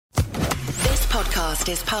podcast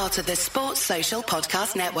is part of the Sports Social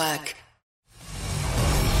Podcast Network.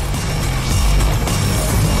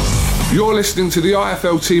 You're listening to the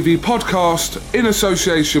IFL TV podcast in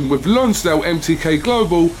association with Lonsdale MTK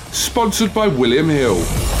Global, sponsored by William Hill.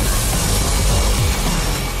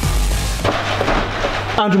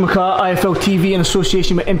 Andrew McCart, IFL TV in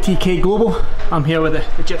association with MTK Global. I'm here with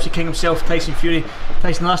the Gypsy King himself, Tyson Fury.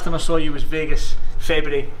 Tyson, last time I saw you was Vegas,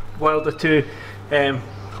 February, Wilder 2.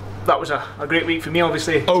 That was a great week for me,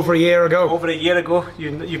 obviously. Over a year ago.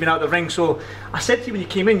 You've been out the ring. So I said to you when you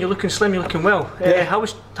came in, you're looking slim, you're looking well. Yeah.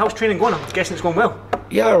 How's training going? I'm guessing it's going well.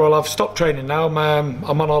 Yeah, well, I've stopped training now. I'm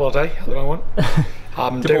on holiday at the moment.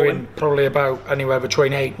 I'm doing probably about anywhere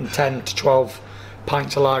between 8 and 10 to 12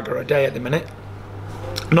 pints of lager a day at the minute.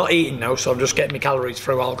 Not eating now, so I'm just getting my calories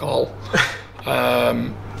through alcohol.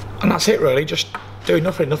 And that's it really, just doing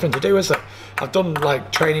nothing to do, is there? I've done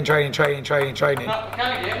like training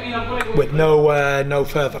with no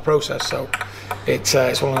further process, so it's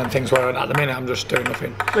one of them things where at the minute I'm just doing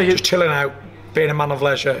nothing, just chilling out, being a man of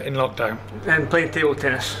leisure in lockdown. And playing table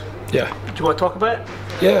tennis. Yeah. Do you want to talk about it?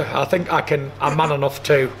 Yeah, I think I'm man enough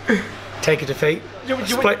to take a defeat. It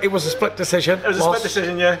was a split decision. It was a split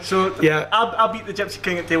decision, yeah. So yeah, I beat the Gypsy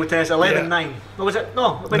King at table tennis 11-9. What was it?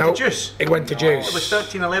 No, it went to juice. It went to juice. It was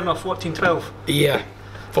 13-11 or 14-12. Yeah.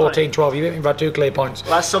 14-12, you beat me by 2 clear points.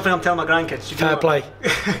 Well, that's something I'm telling my grandkids. Fair play.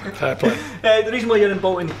 Fair play. The reason why you're in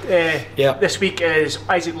Bolton this week is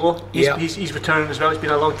Isaac Lowe. He's returning as well. It's been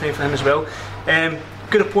a long time for him as well.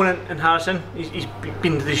 Good opponent in Harrison. He's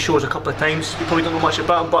been to these shows a couple of times. You probably don't know much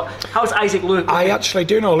about him, but how's Isaac Lowe? I actually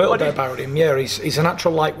do know a little bit about him. Yeah, he's a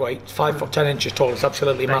natural lightweight, 5 foot 10 inches tall. It's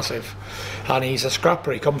absolutely massive, and he's a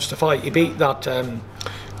scrapper. He comes to fight. He beat that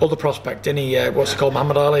other prospect, didn't he? What's he called?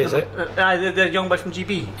 Muhammad Ali, is it? The young boy from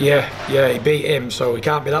GB. Yeah, he beat him, so he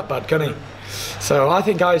can't be that bad, can he? So I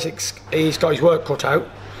think he's got his work cut out,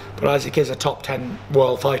 but Isaac is a top 10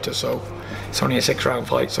 world fighter, so it's only a 6-round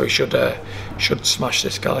fight, so he should smash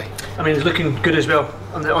this guy. I mean, he's looking good as well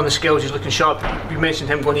on the scales. He's looking sharp. You mentioned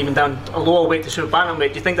him going even down a lower weight to super bantamweight.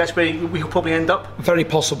 Do you think that's where we'll probably end up? Very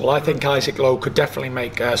possible. I think Isaac Lowe could definitely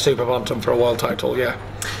make super bantam for a world title. Yeah.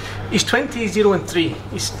 He's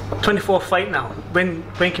 20-0-3. He's 24th fight now. When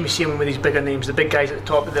can we see him with these bigger names, the big guys at the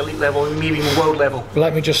top, at the elite level, maybe even world level?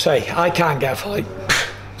 Let me just say, I can't get a fight,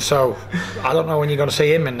 so I don't know when you're going to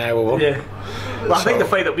see him in there with one. Yeah. Well, I think the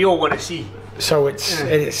fight that we all want to see. So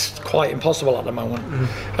it's quite impossible at the moment.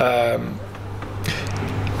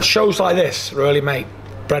 Shows like this really make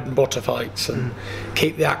bread and butter fights and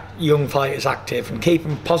keep the young fighters active and keep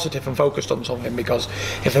them positive and focused on something, because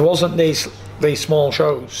if there wasn't these small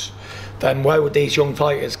shows, then where would these young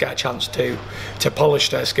fighters get a chance to polish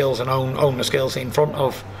their skills and own the skills in front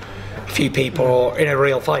of a few people or in a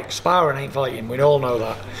real fight? Sparring ain't fighting, we all know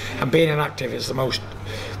that, and being inactive is the most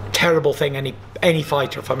terrible thing any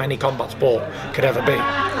fighter from any combat sport could ever be.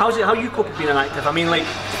 How you cope with being inactive? I mean, like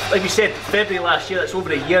we said, February last year, that's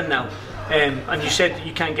over a year now, and you said that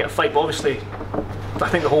you can't get a fight, but obviously I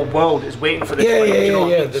think the whole world is waiting for this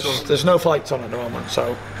fight. There's no fights on at the moment,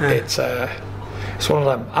 so it's one of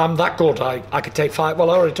them. I'm that good, I could take 5.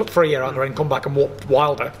 Well, I already took 3 years out there and come back and whooped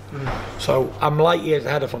Wilder, so I'm light years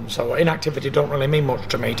ahead of them, so inactivity don't really mean much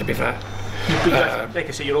to me, to be fair. Like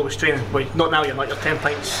I say, you're always training. Well, not now, you're 10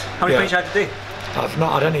 pints. How many pints you had today? I've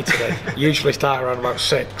not had any today. Usually start around about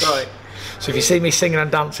 6. Right. So if you see me singing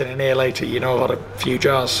and dancing in here later, you know I've had a few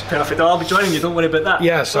jars. Perfect. I'll be joining you, don't worry about that.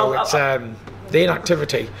 Yeah, so it's the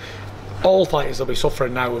inactivity. All fighters will be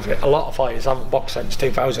suffering now with it. A lot of fighters haven't boxed since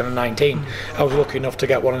 2019. I was lucky enough to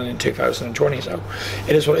get one in 2020, so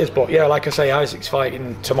it is what it is. But yeah, like I say, Isaac's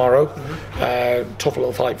fighting tomorrow. Tough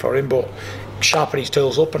little fight for him, but sharpen his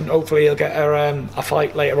tools up, and hopefully he'll get a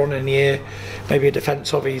fight later on in the year, maybe a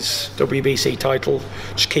defence of his WBC title.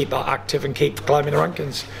 Just keep that active and keep climbing the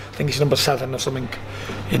rankings. I think he's number 7 or something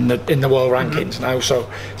in the world rankings now, so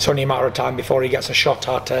it's only a matter of time before he gets a shot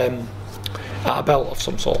at a belt of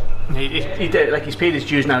some sort. He did, like, he's paid his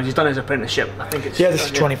dues now. He's done his apprenticeship. I think it's this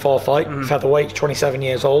is 24th fight, featherweight, 27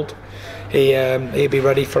 years old. He'll be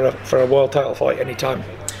ready for a world title fight anytime.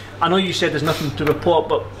 I know you said there's nothing to report,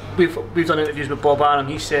 but we've done interviews with Bob Arum.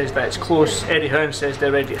 He says that it's close. Eddie Hearn says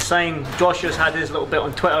they're ready to sign. Joshua's had his little bit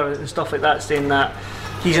on Twitter and stuff like that, saying that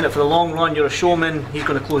he's in it for the long run. You're a showman. He's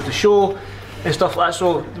going to close the show and stuff like that.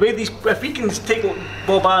 So the way if we can take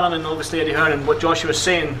Bob Arum and obviously Eddie Hearn and what Joshua's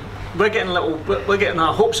saying, we're getting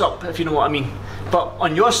our hopes up, if you know what I mean. But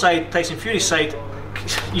on your side, Tyson Fury's side,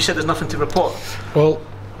 you said there's nothing to report. Well,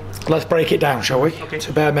 let's break it down, shall we? Okay.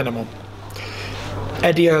 To bare minimum.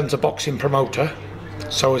 Eddie Hearn's a boxing promoter,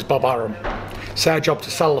 so is Bob Arum. It's their job to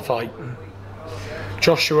sell the fight.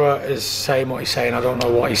 Joshua is saying what he's saying. I don't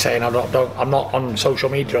know what he's saying. I'm not on social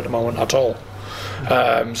media at the moment at all.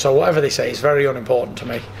 So whatever they say is very unimportant to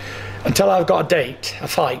me. Until I've got a date, a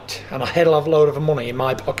fight, and a hell of a load of money in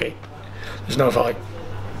my pocket, there's no fight.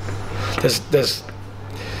 There's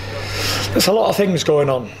a lot of things going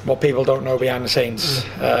on, what people don't know behind the scenes,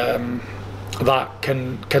 that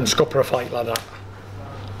can scupper a fight like that.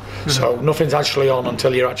 So nothing's actually on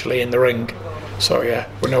until you're actually in the ring. So yeah,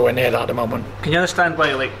 we're nowhere near that at the moment. Can you understand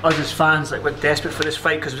why, like, us as fans, like, we're desperate for this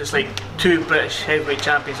fight? Because it's like two British heavyweight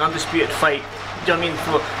champions, undisputed fight. Do you know what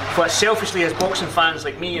I mean? For selfishly, as boxing fans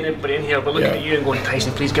like me and everybody in here, we're looking at you and going,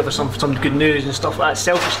 Tyson, please give us some good news and stuff like that.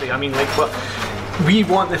 Selfishly, I mean, like, but we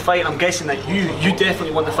want the fight. I'm guessing that you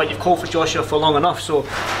definitely want the fight. You've called for Joshua for long enough. So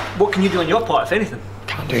what can you do on your part, if anything?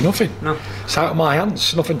 Can't do nothing. No. It's out of my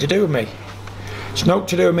hands. Nothing to do with me. It's nothing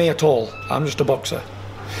to do with me at all. I'm just a boxer.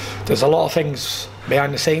 There's a lot of things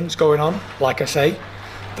behind the scenes going on, like I say,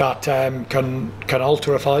 that can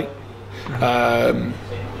alter a fight.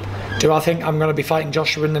 Do I think I'm going to be fighting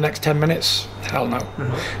Joshua in the next 10 minutes? Hell no.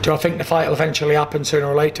 Do I think the fight will eventually happen sooner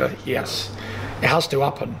or later? Yes. It has to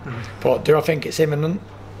happen. But do I think it's imminent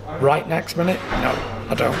right next minute? No,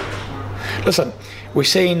 I don't. Listen, we've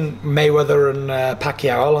seen Mayweather and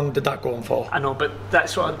Pacquiao. How long did that go on for? I know, but that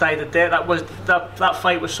sort of died a death. That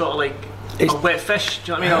fight was sort of like a wet fish.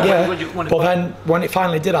 Do you know what I mean? Yeah. But then when it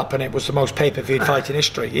finally did happen, it was the most pay-per-viewed fight in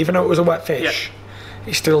history. Even though it was a wet fish,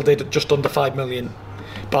 it still did just under 5 million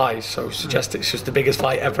buys. So suggest it's just the biggest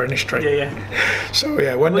fight ever in history. Yeah. So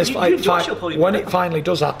yeah, when this fight when it finally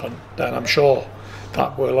does happen, then I'm sure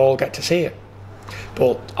that we'll all get to see it.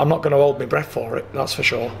 But I'm not going to hold my breath for it, that's for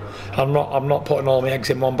sure. I'm not putting all my eggs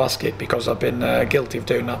in one basket, because I've been guilty of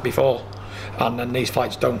doing that before, and then these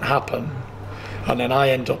fights don't happen, and then I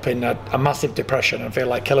end up in a massive depression and feel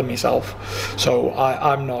like killing myself. So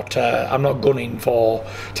I'm not gunning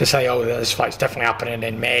to say, oh, this fight's definitely happening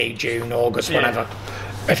in May, June, August, whenever.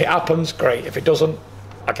 If it happens, great. If it doesn't,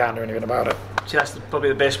 I can't do anything about it. See, that's probably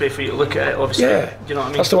the best way for you to look at it, obviously. Yeah, do you know what I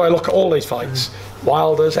mean? That's the way I look at all these fights.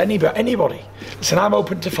 Wilder's, anybody. Listen, I'm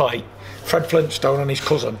open to fight Fred Flintstone and his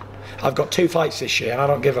cousin. I've got 2 fights this year, and I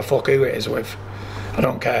don't give a fuck who it is with. I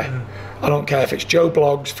don't care. I don't care if it's Joe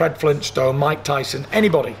Bloggs, Fred Flintstone, Mike Tyson,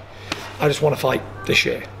 anybody. I just want to fight this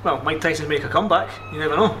year. Well, Mike Tyson's make a comeback. You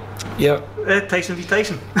never know. Yeah. Tyson v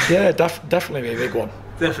Tyson. Yeah, definitely be a big one.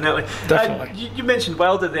 Definitely. You mentioned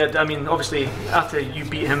Wilder there. I mean, obviously, after you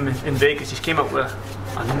beat him in Vegas, he's came up with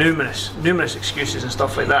numerous excuses and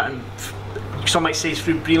stuff like that. And some might say he's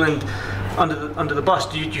threw Breland under the bus.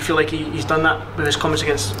 Do you feel like he's done that with his comments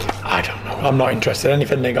against? I don't know. I'm not interested.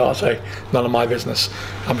 Anything they got to say, none of my business.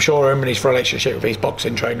 I'm sure him and his relationship with his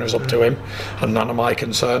boxing trainer is up to him, and none of my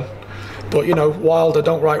concern. But you know, Wilder,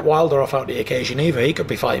 don't write Wilder off out the occasion either. He could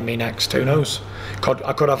be fighting me next. Who knows?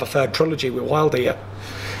 I could have a third trilogy with Wilder yet.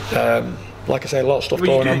 Like I say, a lot of stuff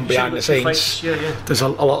going on behind the scenes. There's a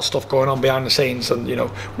lot of stuff going on behind the scenes, and you know,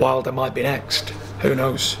 Wilder might be next. Who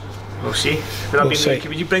knows? We'll see.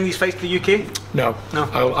 Would you bring these fights to the UK? No.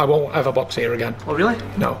 I won't ever box here again. Oh really?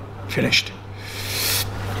 No, finished.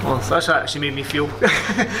 Well, that's actually made me feel.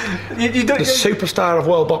 The superstar of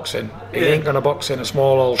world boxing, he ain't going to box in a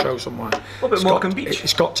small old show somewhere. What about Morecambe Beach?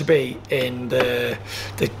 It's got to be in the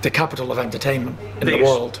capital of entertainment in Vegas. The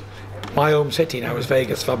world. My home city now is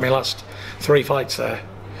Vegas. I've had my last 3 fights there.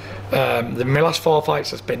 My last 4 fights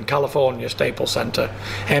has been California Staples Center,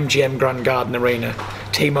 MGM Grand Garden Arena,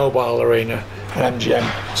 T-Mobile Arena, and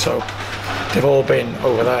MGM. So they've all been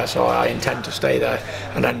over there. So I intend to stay there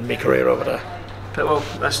and end my career over there. But, well,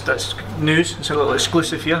 that's news. It's a little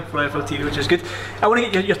exclusive here for IFL TV, which is good. I want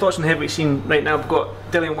to get your thoughts on the heavyweight scene right now. We've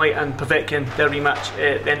got Dillian Whyte and Povetkin, their rematch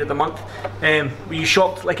at the end of the month. Were you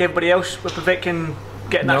shocked, like everybody else, with Povetkin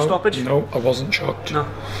getting that stoppage? No, I wasn't shocked.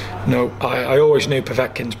 No, I always knew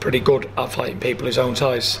Povetkin's pretty good at fighting people his own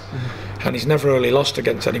size. And he's never really lost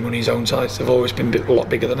against anyone his own size. They've always been a lot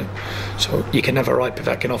bigger than him. So you can never write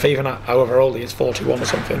Povetkin off, even at however old he is, 41 or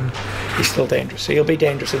something. He's still dangerous. So he'll be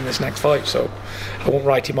dangerous in this next fight, so I won't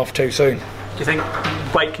write him off too soon. Do you think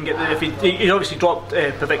Whyte can get there? If he obviously dropped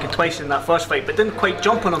Povetkin twice in that first fight, but didn't quite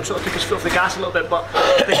jump on him, sort of took his foot off the gas a little bit. But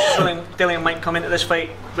I think Dillian might come into this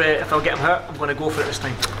fight, if I'll get him hurt, I'm going to go for it this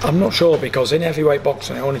time. I'm not sure, because in heavyweight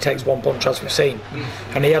boxing it only takes 1 punch, as we've seen.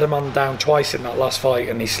 And he had a man down twice in that last fight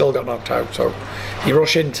and he still got knocked out. So you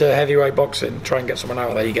rush into heavyweight boxing, try and get someone out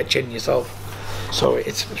of there, you get chinned yourself. So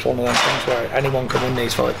it's one of those things where anyone can win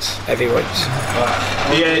these fights, heavyweights.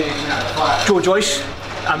 Joe Joyce,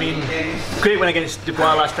 I mean, great win against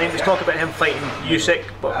Dubois last time. Let's talk about him fighting Usyk,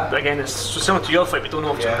 but again, it's similar to your fight. We don't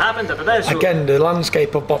know if it's happened, if it is. So. Again, the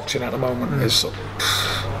landscape of boxing at the moment is.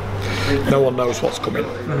 No one knows what's coming.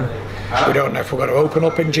 We don't know if we're going to open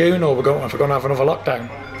up in June or if we're going to have another lockdown.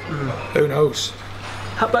 Who knows?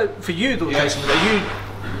 How about for you though, Tyson?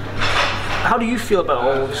 How do you feel about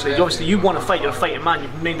it all? Obviously, you want to fight. You're a fighting man.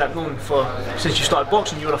 You've made that known since you started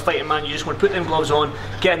boxing. You're a fighting man. You just want to put them gloves on,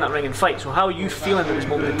 get in that ring and fight. So how are you feeling at this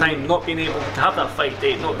moment in time, not being able to have that fight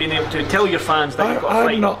date, not being able to tell your fans that you've got to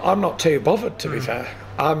fight? I'm not too bothered, to be fair.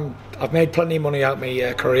 I've made plenty of money out of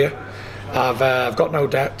my career. I've got no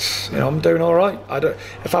debts. I'm doing all right.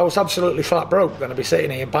 If I was absolutely flat broke, then I'd be sitting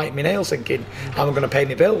here biting my nails, thinking I'm going to pay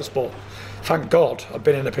my bills. But thank God, I've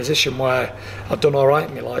been in a position where I've done all right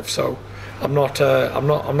in my life. So I'm not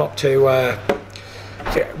too.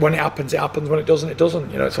 When it happens, it happens. When it doesn't, it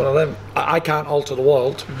doesn't. It's one of them. I can't alter the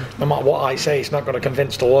world. No matter what I say, it's not going to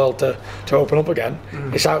convince the world to open up again.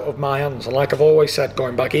 It's out of my hands. And like I've always said,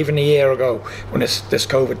 going back even a year ago when this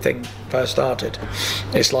COVID thing first started,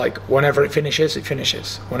 it's like whenever it finishes, it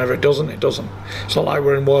finishes. Whenever it doesn't, it doesn't. It's not like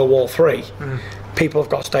we're in World War III. People have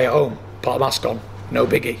got to stay at home, put a mask on, no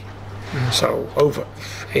biggie. So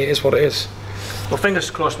it is what it is. Well,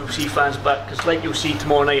 fingers crossed we'll see fans back, because like you'll see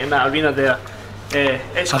tomorrow night in that arena there.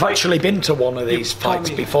 I've actually been to one of these fights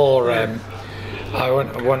before. I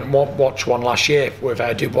went and watched one last year with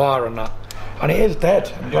Dubois and that, and it is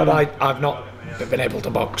dead. I'm glad I've not been able to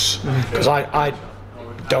box, because I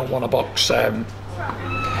don't want to box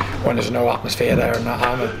when there's no atmosphere there and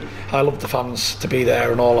that. I love the fans to be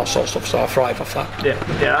there and all that sort of stuff, so I thrive off that.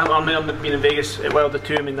 Yeah. I mean, being in Vegas at Wilder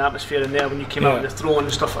too. I mean, the atmosphere in there when you came out with the throne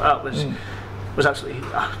and stuff like that was absolutely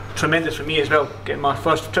tremendous for me as well, getting my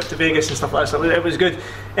first trip to Vegas and stuff like that, so it was good.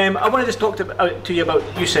 I want to just talk to you about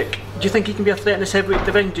Usyk. Do you think he can be a threat in this heavyweight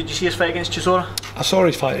division? Did you see his fight against Chisora? I saw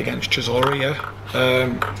his fight against Chisora, yeah.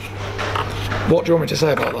 What do you want me to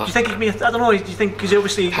say about that? Do you think he can be I don't know, do you think, because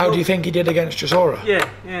obviously... How do you think he did against Chisora?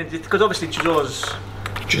 Yeah, because obviously Chisora's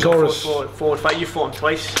forward fight. You fought him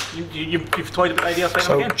twice. You've toyed about the idea of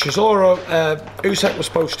fighting him again? So Chisora, Usyk was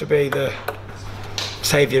supposed to be the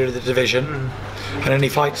saviour of the division, and then he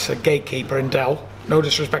fights a gatekeeper in Dell. No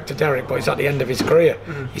disrespect to Derek, but he's at the end of his career.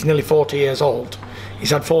 He's nearly 40 years old. He's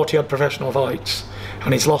had 40 odd professional fights,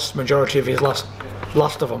 and he's lost the majority of his last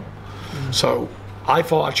of them. So I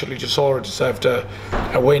thought actually Chisora deserved a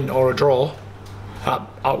win or a draw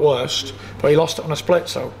at worst, but he lost it on a split,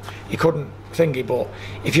 so he couldn't thingy. But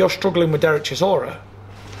if you're struggling with Derek Chisora,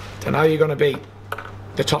 then how are you going to beat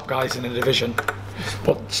the top guys in the division?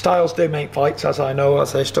 But styles do make fights, as I know,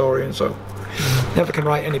 as a historian, so never can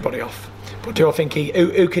write anybody off. But do I think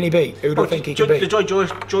who can he beat? Who do I think he can beat? The Joe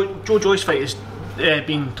Joyce fight is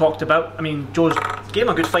being talked about. I mean, Joe's gave him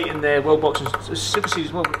a good fight in the World Boxing Super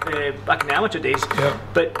Series back in the amateur days. Yeah.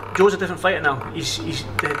 But Joe's a different fighter now.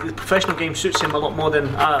 The professional game suits him a lot more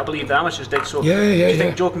than I believe the amateurs did. So do you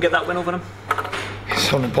think Joe can get that win over him?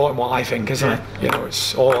 It's unimportant what I think, isn't it?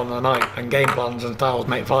 It's all on the night, and game plans and styles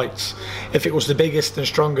make fights. If it was the biggest and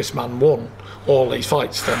strongest man won all these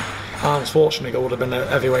fights, then Arnold Schwarzenegger would have been a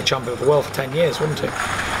heavyweight champion of the world for 10 years, wouldn't he?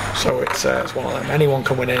 So it's one of them. Anyone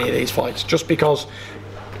can win any of these fights. Just because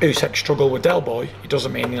Usyk struggled with Del Boy, it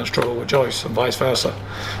doesn't mean he'll struggle with Joyce, and vice versa.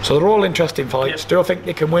 So they're all interesting fights. Do I think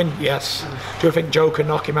they can win? Yes. Do I think Joe can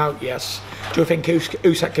knock him out? Yes. Do I think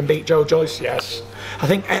Usyk can beat Joe Joyce? Yes. I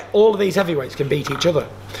think all of these heavyweights can beat each other.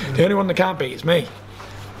 The only one that can't beat is me.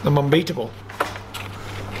 I'm unbeatable.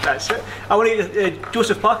 That's it. I want to get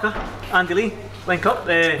Joseph Parker, Andy Lee link up.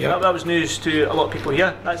 That was news to a lot of people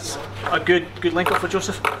here. That's a good link up for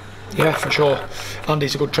Joseph. Yeah, for sure.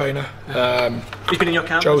 Andy's a good trainer. He's been in your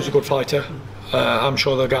camp. Joe's a good fighter. I'm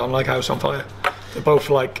sure they'll get on like house on fire. They're both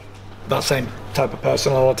like that same type of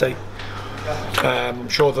personality. I'm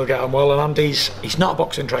sure they'll get on well. And he's not a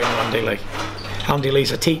boxing trainer, Andy Lee. Andy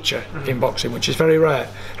Lee's a teacher in boxing, which is very rare,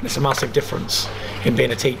 and it's a massive difference in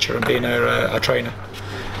being a teacher and being a trainer.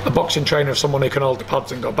 A boxing trainer is someone who can hold the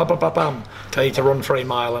pads and go bam, bam, bam, bam, tell you to run 3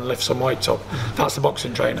 miles and lift some weights up. That's a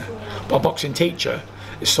boxing trainer. But a boxing teacher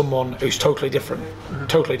is someone who's totally different.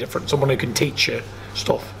 Someone who can teach you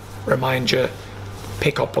stuff, remind you,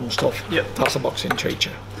 pick up on stuff. That's a boxing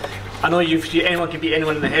teacher. I know anyone can beat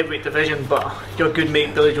anyone in the heavyweight division, but your good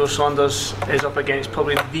mate Billy Joe Saunders is up against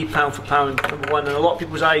probably the pound for pound #1 in a lot of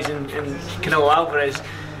people's eyes in Canelo Alvarez.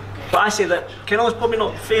 But I say that Canelo's probably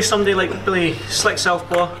not faced somebody like Billy, slick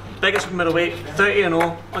southpaw, biggest middleweight,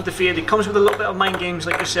 30-0, undefeated. He comes with a little bit of mind games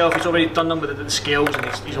like yourself. He's already done them with the scales, and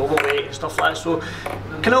he's overweight and stuff like that. So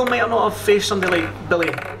Canelo might not have faced somebody like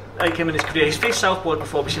Billy like him in his career. He's faced southpaw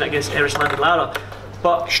before. We've seen it against Erislandy Lara.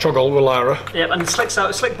 But struggled with Lara. Yeah, and slick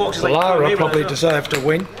boxes like Lara probably deserved a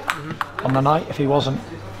win on the night if he wasn't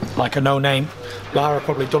like a no-name. Lara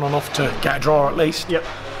probably done enough to get a draw at least.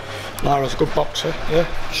 Lara's a good boxer, yeah.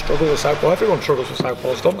 Struggle with southpaw. Everyone struggles with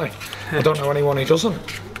southpaws, don't they? I don't know anyone who doesn't.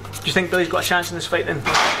 Do you think Billy's got a chance in this fight then?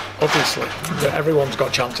 Obviously, everyone's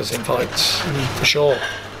got chances in fights, for sure.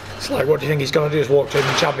 It's like, what do you think he's going to do? Is walk to him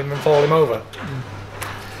and jab him and fall him over?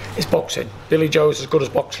 It's boxing. Billy Joe's as good as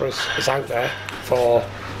boxer is out there for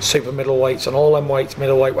super middleweights and all them weights,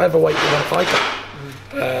 middleweight, whatever weight you want to fight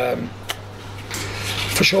at.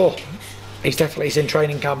 For sure. He's in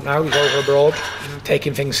training camp now, he's over abroad,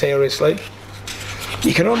 taking things seriously.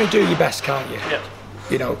 You can only do your best, can't you? Yeah.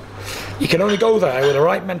 You know, you can only go there with the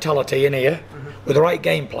right mentality in here, with the right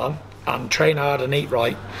game plan, and train hard and eat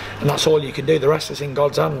right, and that's all you can do. The rest is in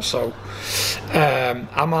God's hands. So,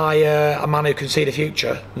 am I a man who can see the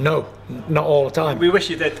future? No, not all the time. We wish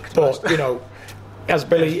you did. But, you know,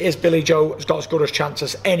 Billy Joe has got as good a chance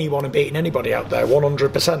as anyone in beating anybody out there,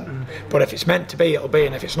 100%. But if it's meant to be, it'll be,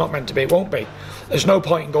 and if it's not meant to be, it won't be. There's no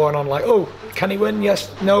point in going on like, oh, can he win?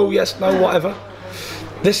 Yes, no, whatever.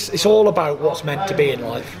 It's all about what's meant to be in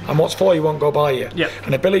life, and what's for you won't go by you. Yep.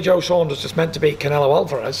 And if Billy Joe Saunders is meant to beat Canelo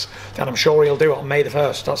Alvarez, then I'm sure he'll do it on May the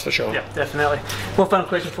 1st, that's for sure. Yeah, definitely. One final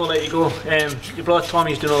question before I let you go. Your brother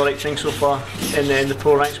Tommy's doing all the right things so far in the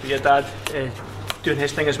pro ranks, with your dad doing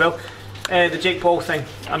his thing as well. The Jake Paul thing,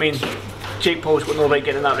 I mean, Jake Paul's got no right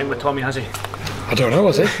getting in that ring with Tommy, has he? I don't know,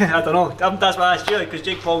 has he? I don't know. That's why I asked you, because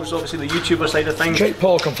Jake Paul's obviously the YouTuber side of things. Jake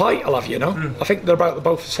Paul can fight, I'll have you know. I think they're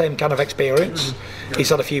both the same kind of experience. He's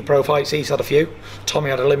had a few pro fights, he's had a few. Tommy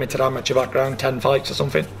had a limited amateur background, 10 fights or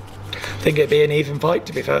something. I think it'd be an even fight,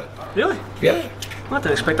 to be fair. Really? Yeah. I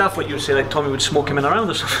didn't expect that. I thought you would say like Tommy would smoke him in around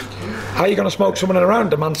or something. How are you going to smoke someone in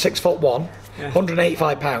around? A man 6'1",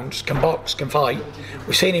 185 pounds, can box, can fight.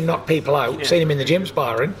 We've seen him knock people out, we've seen him in the gym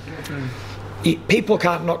sparring. People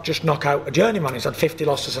can't just knock out a journeyman who's had 50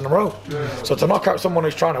 losses in a row. So to knock out someone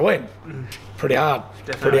who's trying to win, pretty hard.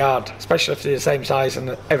 Definitely. Pretty hard, especially if they're the same size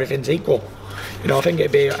and everything's equal. You know, I think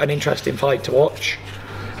it'd be an interesting fight to watch,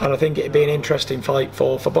 and I think it'd be an interesting fight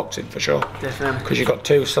for boxing for sure. Definitely. Because you've got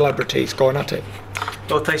two celebrities going at it.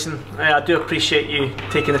 Well, Tyson, I do appreciate you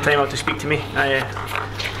taking the time out to speak to me. Do you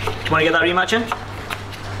want to get that rematch in?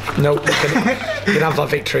 No, you can have that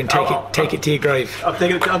victory and take it to your grave. I'm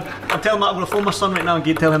telling Matt I'm going to phone my son right now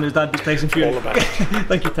and tell him his dad beat Tyson Fury. All the best.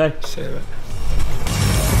 Thank you, Ty. See you.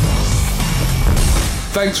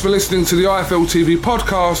 Thanks for listening to the IFL TV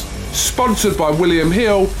podcast, sponsored by William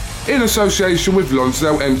Hill in association with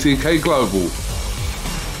Lonsdale MTK Global.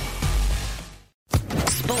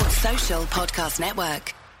 Sports Social Podcast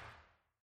Network.